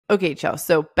Okay, Chelsea.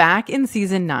 So back in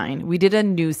season 9, we did a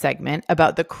news segment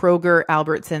about the Kroger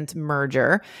Albertsons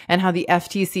merger and how the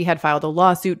FTC had filed a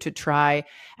lawsuit to try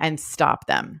and stop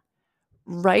them.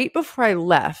 Right before I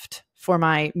left for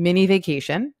my mini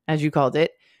vacation, as you called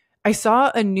it, I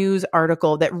saw a news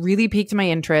article that really piqued my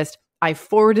interest. I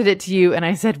forwarded it to you and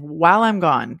I said, while I'm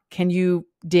gone, can you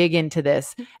dig into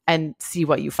this and see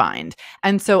what you find?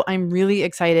 And so I'm really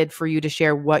excited for you to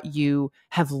share what you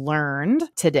have learned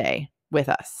today with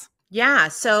us. Yeah.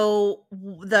 So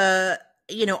the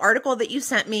article that you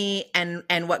sent me and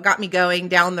what got me going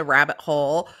down the rabbit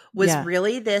hole was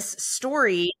really this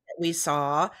story that we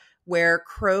saw where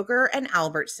Kroger and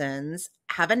Albertsons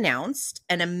have announced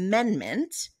an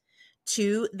amendment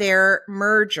to their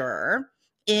merger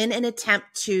in an attempt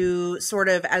to sort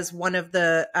of, as one of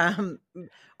the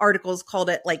articles called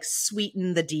it, like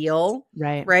sweeten the deal,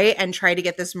 right? And try to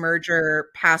get this merger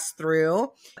passed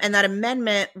through. And that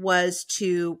amendment was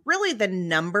to really the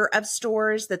number of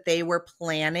stores that they were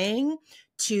planning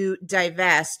to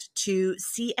divest to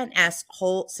C&S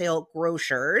Wholesale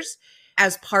Grocers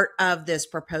as part of this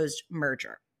proposed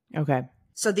merger. Okay.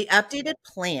 So the updated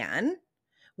plan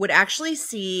would actually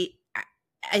see,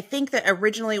 I think that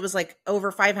originally it was like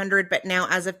over 500, but now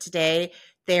as of today,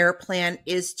 their plan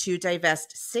is to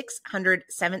divest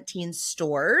 617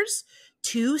 stores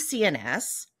to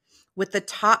C&S, with the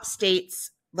top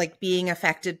states like being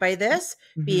affected by this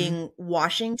being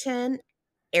Washington,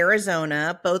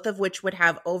 Arizona, both of which would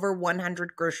have over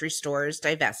 100 grocery stores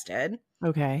divested.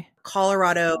 Okay.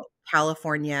 Colorado,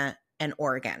 California, and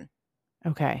Oregon.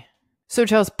 Okay. So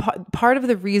Chelsea, part of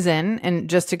the reason, and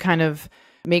just to kind of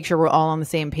make sure we're all on the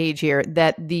same page here,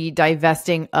 that the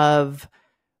divesting of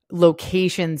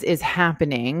locations is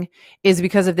happening is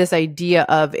because of this idea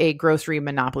of a grocery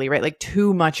monopoly, right? Like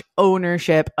too much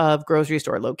ownership of grocery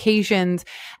store locations.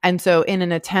 And so in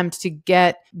an attempt to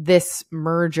get this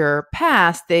merger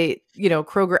passed, they,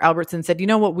 Kroger Albertsons said, you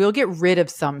know what, we'll get rid of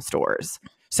some stores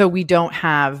so we don't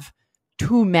have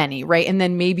too many, right? And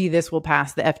then maybe this will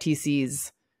pass the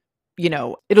FTC's,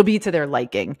 it'll be to their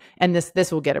liking, and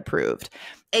this will get approved.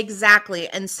 Exactly.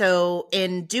 And so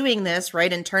in doing this,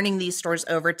 right, and turning these stores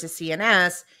over to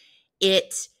C&S,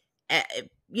 it,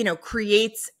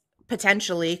 creates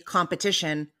potentially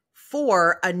competition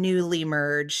for a newly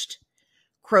merged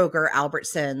Kroger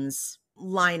Albertsons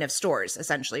line of stores,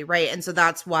 essentially, right? And so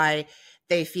that's why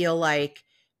they feel like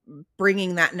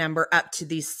bringing that number up to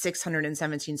these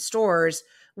 617 stores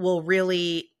will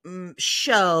really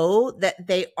show that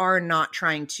they are not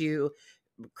trying to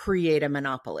create a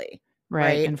monopoly.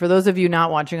 Right. And for those of you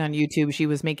not watching on YouTube, she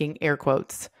was making air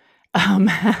quotes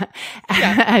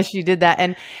as she did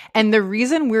that. And the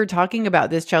reason we're talking about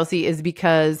this, Chelsea, is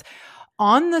because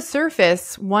on the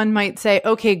surface, one might say,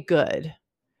 okay, good.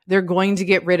 They're going to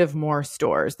get rid of more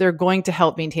stores. They're going to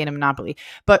help maintain a monopoly.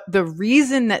 But the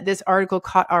reason that this article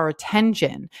caught our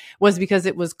attention was because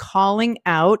it was calling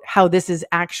out how this is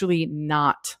actually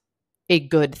not a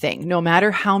good thing. No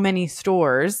matter how many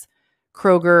stores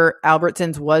Kroger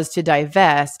Albertsons was to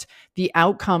divest, the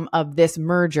outcome of this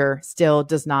merger still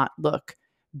does not look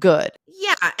good.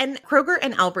 Yeah. And Kroger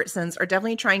and Albertsons are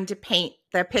definitely trying to paint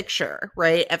the picture,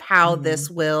 right, of how this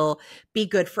will be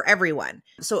good for everyone.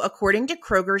 So according to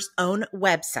Kroger's own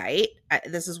website,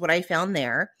 this is what I found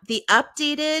there, the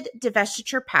updated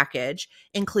divestiture package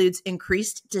includes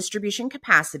increased distribution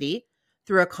capacity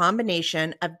through a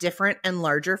combination of different and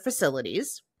larger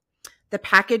facilities. The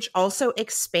package also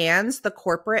expands the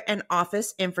corporate and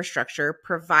office infrastructure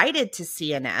provided to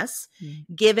C&S,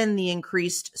 given the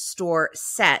increased store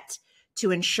set,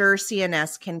 to ensure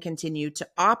C&S can continue to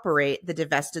operate the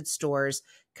divested stores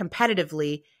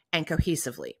competitively and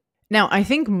cohesively. Now, I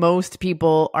think most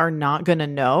people are not going to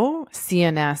know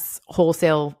C&S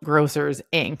Wholesale Grocers,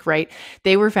 Inc., right?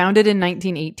 They were founded in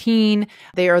 1918.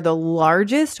 They are the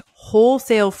largest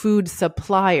wholesale food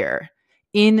supplier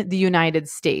in the United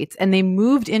States, and they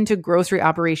moved into grocery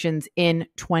operations in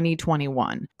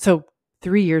 2021. So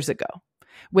 3 years ago,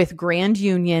 with Grand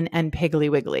Union and Piggly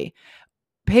Wiggly.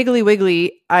 Piggly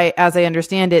Wiggly, as I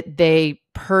understand it, they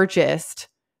purchased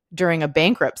during a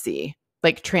bankruptcy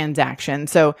transaction.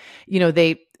 So,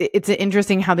 it's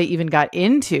interesting how they even got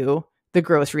into the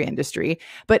grocery industry.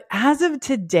 But as of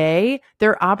today,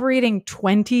 they're operating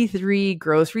 23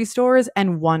 grocery stores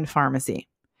and 1 pharmacy.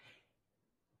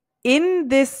 In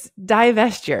this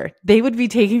divestiture, they would be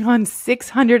taking on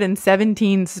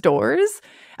 617 stores.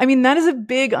 I mean, that is a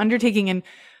big undertaking and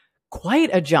quite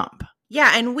a jump.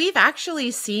 Yeah, and we've actually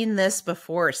seen this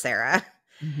before, Sarah.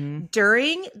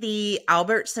 During the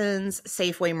Albertsons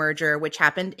Safeway merger, which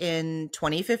happened in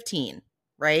 2015,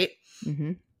 right?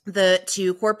 The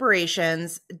two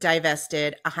corporations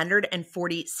divested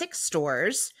 146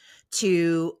 stores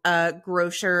to a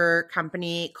grocer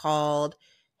company called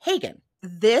Hagen.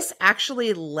 This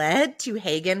actually led to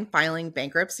Hagen filing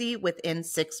bankruptcy within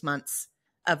 6 months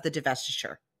of the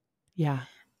divestiture. Yeah.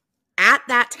 At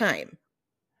that time,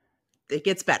 it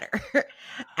gets better.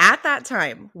 At that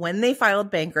time, when they filed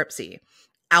bankruptcy,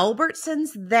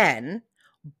 Albertsons then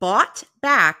bought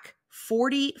back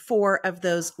 44 of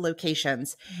those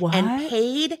locations and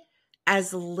paid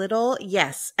as little,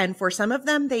 yes, and for some of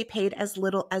them, they paid as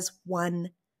little as $1.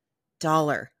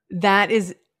 That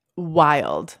is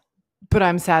wild, but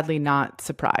I'm sadly not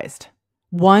surprised.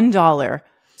 $1.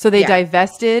 So they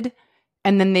divested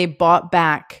and then they bought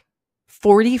back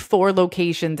 44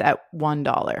 locations at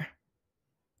 $1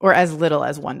 or as little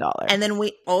as $1. And then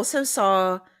we also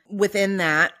saw within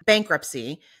that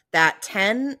bankruptcy that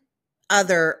 10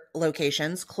 other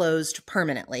locations closed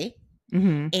permanently.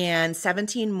 Mm-hmm. And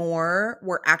 17 more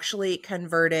were actually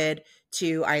converted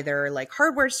to either like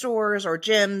hardware stores or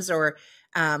gyms, or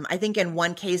I think in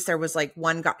one case there was like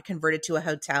one got converted to a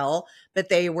hotel, but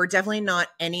they were definitely not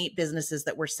any businesses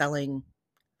that were selling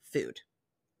food.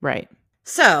 Right.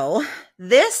 So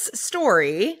this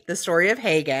story, the story of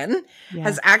Hagen,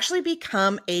 has actually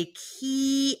become a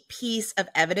key piece of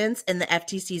evidence in the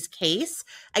FTC's case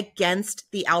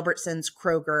against the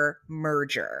Albertsons-Kroger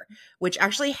merger, which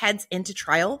actually heads into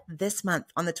trial this month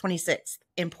on the 26th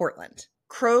in Portland.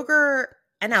 Kroger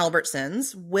and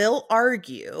Albertsons will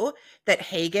argue that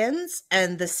Hagen's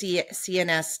and the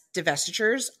CNS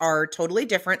divestitures are totally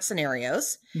different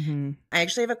scenarios. Mm-hmm. I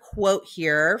actually have a quote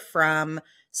here from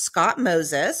Scott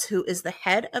Moses, who is the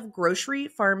head of grocery,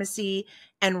 pharmacy,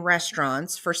 and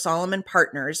restaurants for Solomon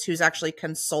Partners, who's actually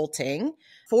consulting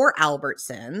for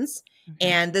Albertsons. Okay.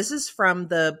 And this is from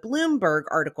the Bloomberg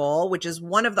article, which is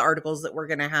one of the articles that we're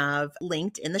going to have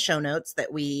linked in the show notes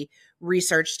that we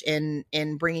researched in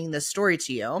bringing this story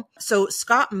to you. So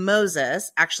Scott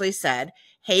Moses actually said,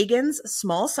 Hagen's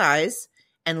small size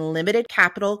and limited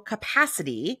capital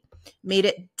capacity made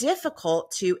it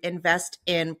difficult to invest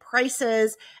in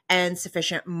prices and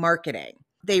sufficient marketing.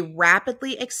 They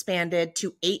rapidly expanded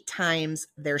to 8 times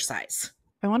their size.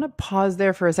 I want to pause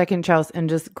there for a second, Charles, and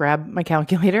just grab my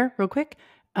calculator real quick.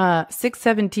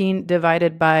 617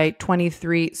 divided by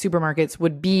 23 supermarkets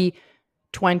would be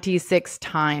 26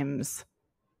 times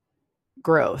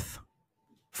growth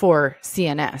for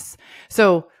CNS.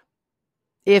 So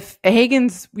if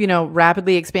Hagen's,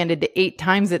 rapidly expanded to 8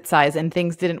 times its size and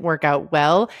things didn't work out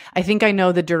well, I think I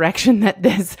know the direction that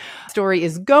this story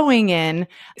is going in,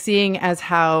 seeing as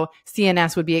how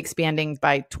CNS would be expanding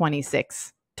by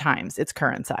 26 times its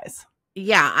current size.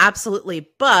 Yeah,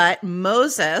 absolutely. But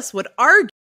Moses would argue.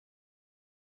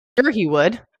 Sure he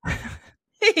would.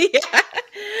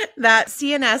 That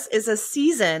CNS is a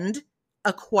seasoned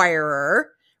acquirer,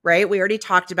 right? We already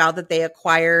talked about that they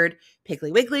acquired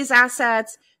Piggly Wiggly's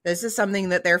assets. This is something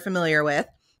that they're familiar with.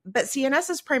 But CNS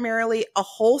is primarily a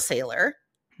wholesaler,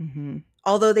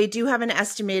 although they do have an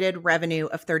estimated revenue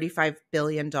of $35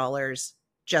 billion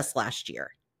just last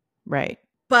year. Right.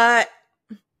 But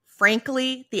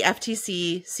frankly, the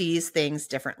FTC sees things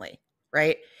differently,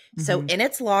 right? So in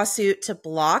its lawsuit to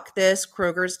block this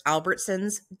Kroger's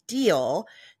Albertsons deal,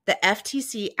 the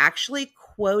FTC actually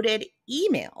quoted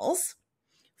emails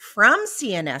from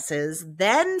CNS's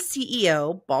then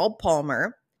CEO, Bob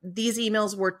Palmer. These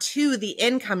emails were to the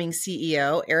incoming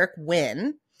CEO, Eric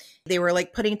Wynn. They were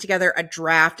like putting together a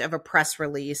draft of a press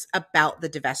release about the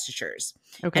divestitures.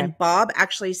 Okay. And Bob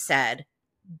actually said,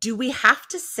 do we have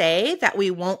to say that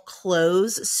we won't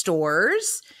close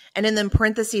stores? And in the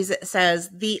parentheses, it says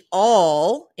the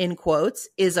all, in quotes,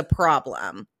 is a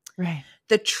problem. Right.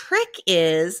 The trick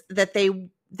is that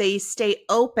they stay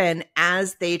open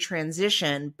as they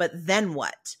transition, but then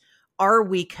what? Are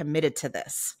we committed to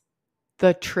this?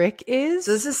 The trick is?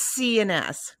 So this is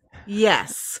CNS.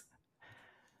 Yes.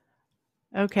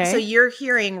 Okay. So you're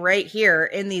hearing right here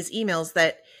in these emails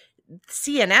that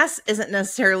CNS isn't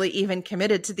necessarily even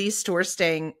committed to these stores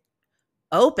staying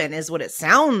open, is what it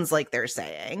sounds like they're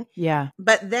saying. Yeah.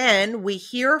 But then we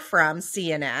hear from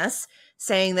CNS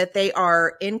saying that they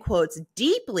are, in quotes,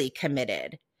 deeply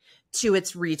committed to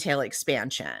its retail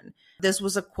expansion. This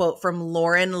was a quote from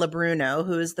Lauren Labruno,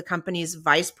 who is the company's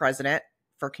vice president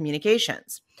for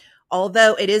communications.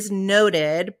 Although it is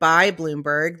noted by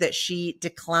Bloomberg that she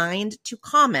declined to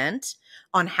comment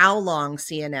on how long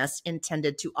CNS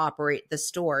intended to operate the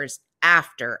stores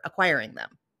after acquiring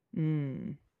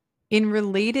them. In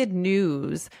related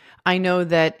news, I know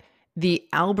that the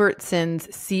Albertsons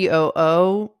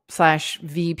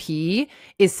COO/VP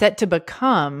is set to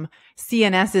become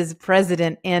CNS's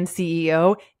president and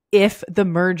CEO if the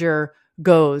merger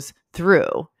goes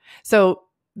through. So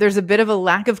there's a bit of a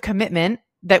lack of commitment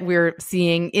that we're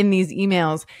seeing in these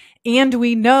emails. And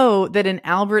we know that an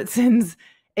Albertsons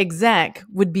exec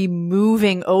would be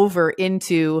moving over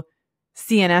into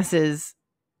CNS's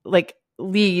like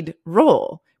lead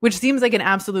role, which seems like an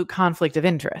absolute conflict of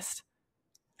interest.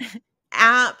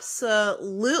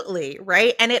 Absolutely,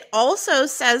 right? And it also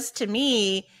says to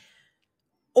me,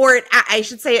 or I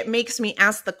should say it makes me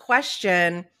ask the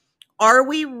question, are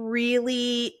we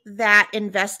really that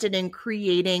invested in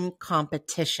creating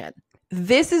competition?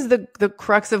 This is the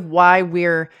crux of why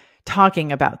we're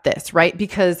talking about this, right?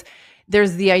 Because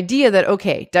there's the idea that,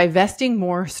 okay, divesting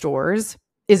more stores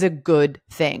is a good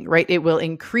thing, right? It will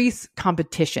increase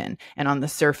competition. And on the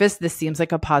surface, this seems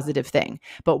like a positive thing.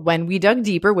 But when we dug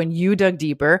deeper, when you dug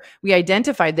deeper, we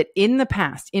identified that in the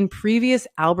past, in previous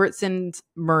Albertsons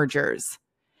mergers,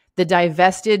 the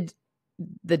divestiture,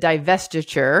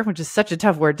 which is such a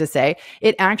tough word to say,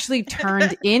 it actually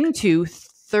turned into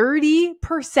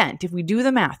 30%. If we do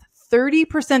the math,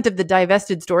 30% of the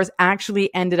divested stores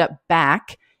actually ended up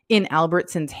back in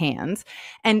Albertsons' hands,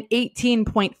 and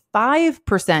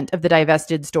 18.5% of the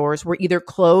divested stores were either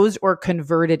closed or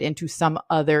converted into some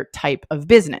other type of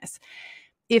business.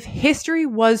 If history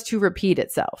was to repeat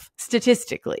itself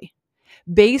statistically,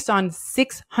 based on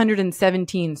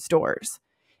 617 stores,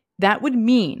 that would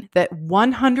mean that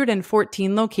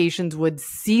 114 locations would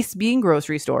cease being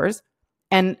grocery stores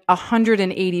and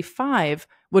 185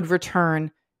 would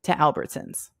return to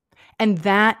Albertsons. And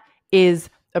that is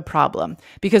a problem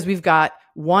because we've got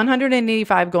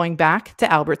 185 going back to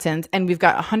Albertsons and we've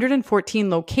got 114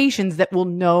 locations that will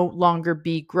no longer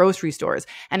be grocery stores.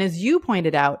 And as you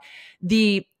pointed out,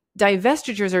 the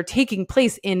divestitures are taking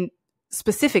place in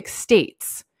specific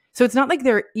states. So it's not like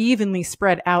they're evenly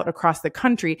spread out across the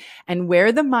country. And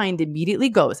where the mind immediately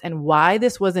goes and why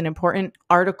this was an important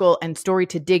article and story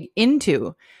to dig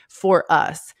into for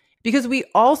us, because we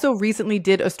also recently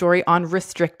did a story on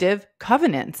restrictive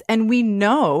covenants. And we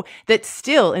know that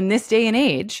still in this day and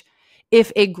age,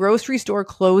 if a grocery store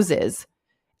closes,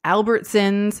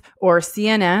 Albertsons or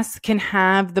CNS can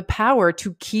have the power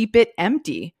to keep it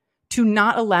empty, to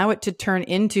not allow it to turn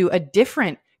into a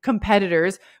different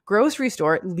competitor's grocery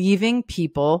store, leaving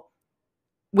people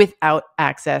without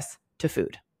access to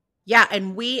food. Yeah,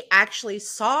 and we actually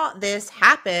saw this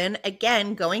happen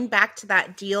again, going back to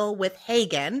that deal with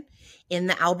Hagen in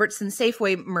the Albertsons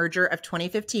Safeway merger of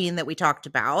 2015 that we talked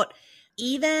about.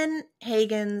 Even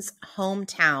Hagen's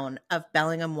hometown of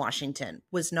Bellingham, Washington,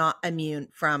 was not immune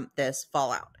from this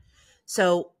fallout.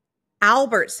 So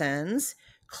Albertsons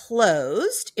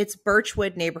closed its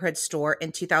Birchwood neighborhood store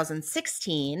in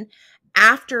 2016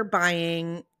 after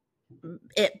buying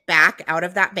it back out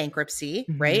of that bankruptcy,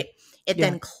 right? It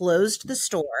then closed the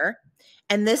store.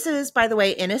 And this is, by the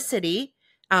way, in a city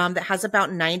that has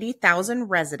about 90,000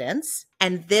 residents.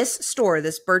 And this store,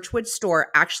 this Birchwood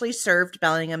store, actually served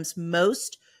Bellingham's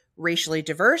most racially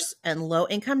diverse and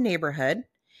low-income neighborhood,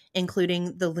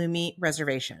 including the Lummi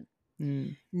Reservation.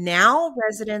 Now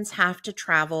residents have to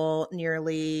travel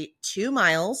nearly 2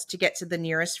 miles to get to the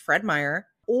nearest Fred Meyer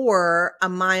or a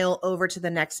mile over to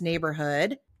the next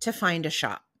neighborhood to find a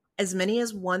shop. As many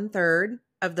as 1/3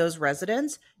 of those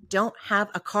residents don't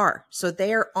have a car, so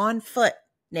they are on foot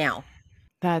now.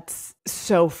 That's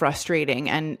so frustrating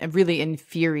and really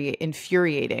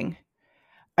infuriating.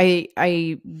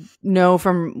 I know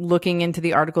from looking into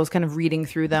the articles, kind of reading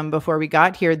through them before we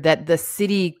got here, that the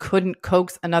city couldn't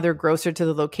coax another grocer to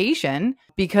the location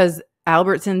because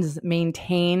Albertsons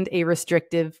maintained a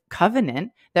restrictive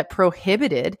covenant that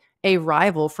prohibited a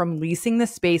rival from leasing the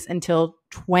space until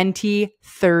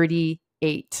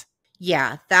 2038.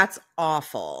 Yeah, that's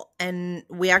awful. And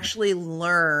we actually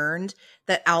learned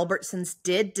that Albertsons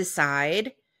did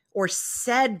decide, or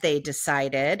said they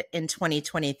decided in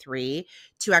 2023,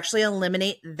 to actually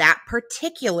eliminate that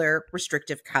particular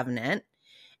restrictive covenant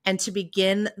and to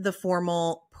begin the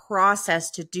formal process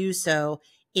to do so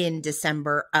in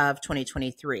December of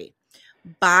 2023.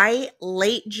 By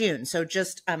late June, so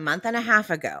just a month and a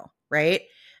half ago, right,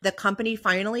 the company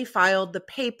finally filed the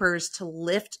papers to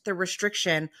lift the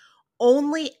restriction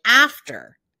only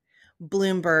after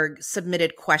Bloomberg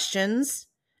submitted questions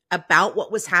about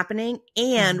what was happening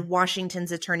and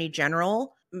Washington's Attorney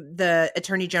General, the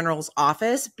Attorney General's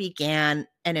office, began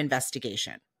an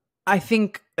investigation. I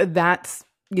think that's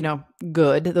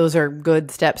good. Those are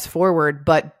good steps forward.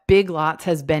 But Big Lots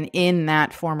has been in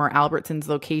that former Albertsons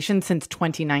location since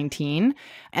 2019.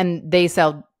 And they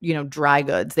sell, dry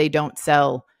goods. They don't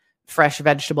sell fresh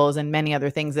vegetables and many other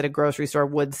things that a grocery store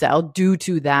would sell due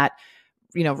to that,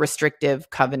 restrictive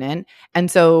covenant.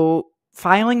 And so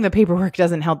filing the paperwork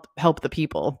doesn't help the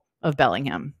people of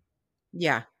Bellingham.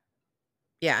 Yeah.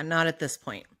 Yeah, not at this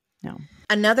point. No.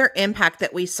 Another impact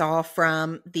that we saw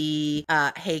from the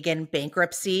Hagen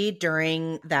bankruptcy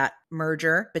during that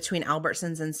merger between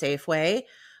Albertsons and Safeway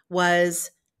was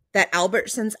that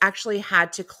Albertsons actually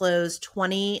had to close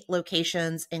 20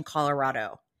 locations in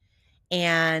Colorado.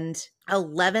 And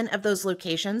 11 of those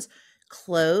locations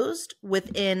closed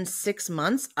within 6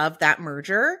 months of that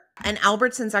merger. And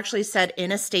Albertsons actually said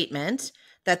in a statement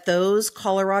that those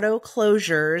Colorado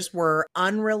closures were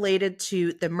unrelated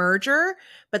to the merger,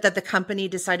 but that the company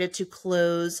decided to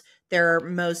close their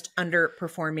most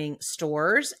underperforming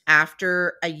stores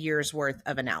after a year's worth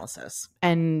of analysis.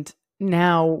 And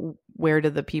now, where do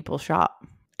the people shop?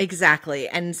 Exactly.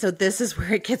 And so this is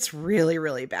where it gets really,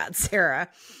 really bad, Sarah.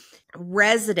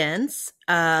 Residents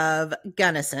of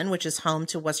Gunnison, which is home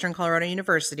to Western Colorado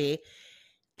University,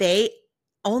 they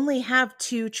only have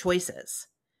two choices.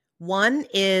 One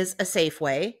is a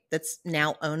Safeway that's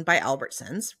now owned by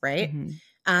Albertsons, right?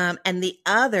 Mm-hmm. And the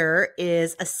other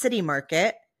is a City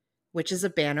Market, which is a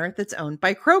banner that's owned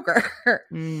by Kroger.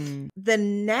 The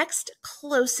next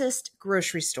closest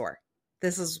grocery store,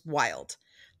 this is wild.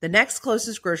 The next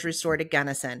closest grocery store to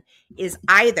Gunnison is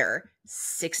either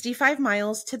 65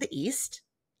 miles to the east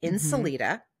in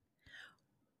Salida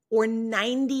or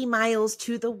 90 miles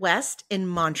to the west in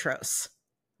Montrose.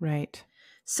 Right.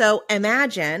 So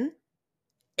imagine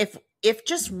if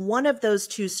just one of those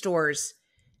two stores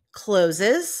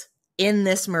closes in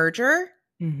this merger,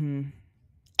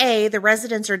 the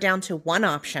residents are down to one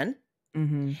option.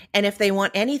 And if they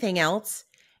want anything else,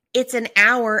 it's an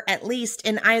hour at least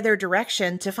in either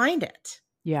direction to find it.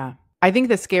 Yeah. I think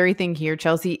the scary thing here,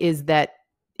 Chelsea, is that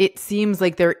it seems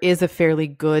like there is a fairly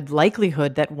good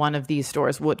likelihood that one of these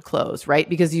stores would close, right?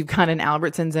 Because you've got an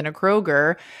Albertsons and a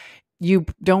Kroger. You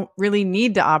don't really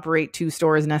need to operate two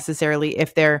stores necessarily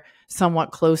if they're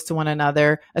somewhat close to one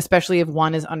another, especially if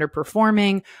one is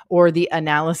underperforming or the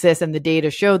analysis and the data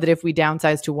show that if we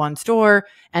downsize to one store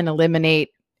and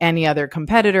eliminate any other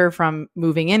competitor from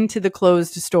moving into the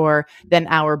closed store, then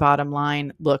our bottom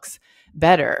line looks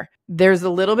better. There's a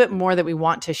little bit more that we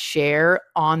want to share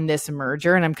on this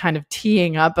merger, and I'm kind of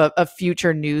teeing up a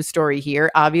future news story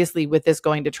here. Obviously, with this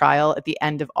going to trial at the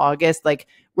end of August,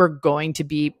 we're going to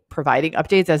be providing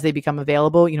updates as they become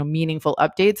available, meaningful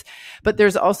updates. But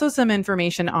there's also some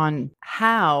information on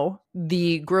how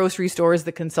the grocery stores,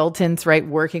 the consultants, right,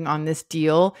 working on this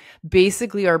deal,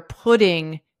 basically are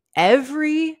putting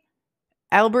every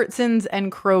Albertsons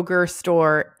and Kroger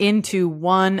store into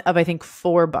one of, I think,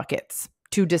 4 buckets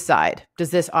to decide.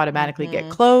 Does this automatically get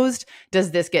closed?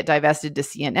 Does this get divested to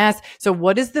CNS? So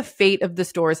what is the fate of the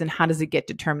stores and how does it get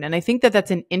determined? And I think that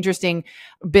that's an interesting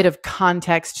bit of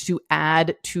context to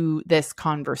add to this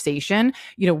conversation,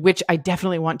 which I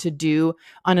definitely want to do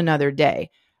on another day.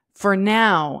 For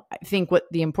now, I think what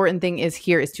the important thing is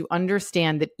here is to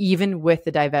understand that even with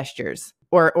the divestitures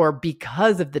or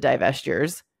because of the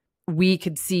divestitures, we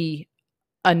could see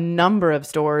a number of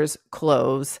stores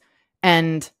close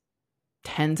and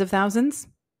tens of thousands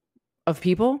of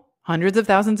people, hundreds of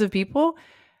thousands of people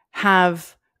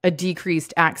have a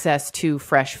decreased access to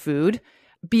fresh food.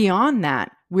 Beyond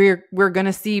that, we're going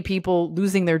to see people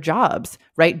losing their jobs,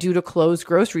 right, due to closed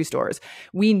grocery stores.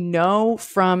 We know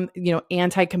from,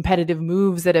 anti-competitive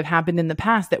moves that have happened in the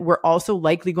past that we're also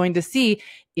likely going to see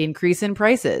increase in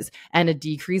prices and a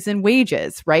decrease in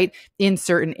wages, right, in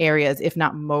certain areas, if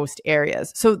not most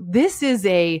areas. So this is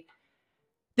a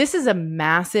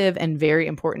massive and very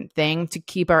important thing to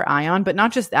keep our eye on, but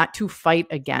not just that, to fight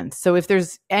against. So if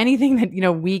there's anything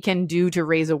that, we can do to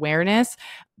raise awareness,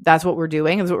 that's what we're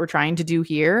doing. That's what we're trying to do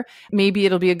here. Maybe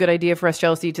it'll be a good idea for us,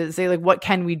 Chelsea, to say, what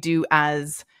can we do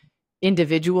as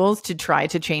individuals to try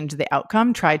to change the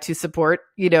outcome, try to support,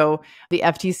 the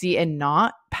FTC in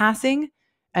not passing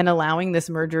and allowing this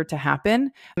merger to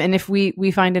happen. And if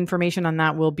we find information on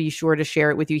that, we'll be sure to share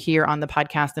it with you here on the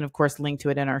podcast and, of course, link to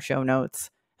it in our show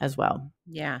notes as well.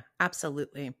 Yeah,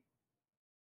 absolutely.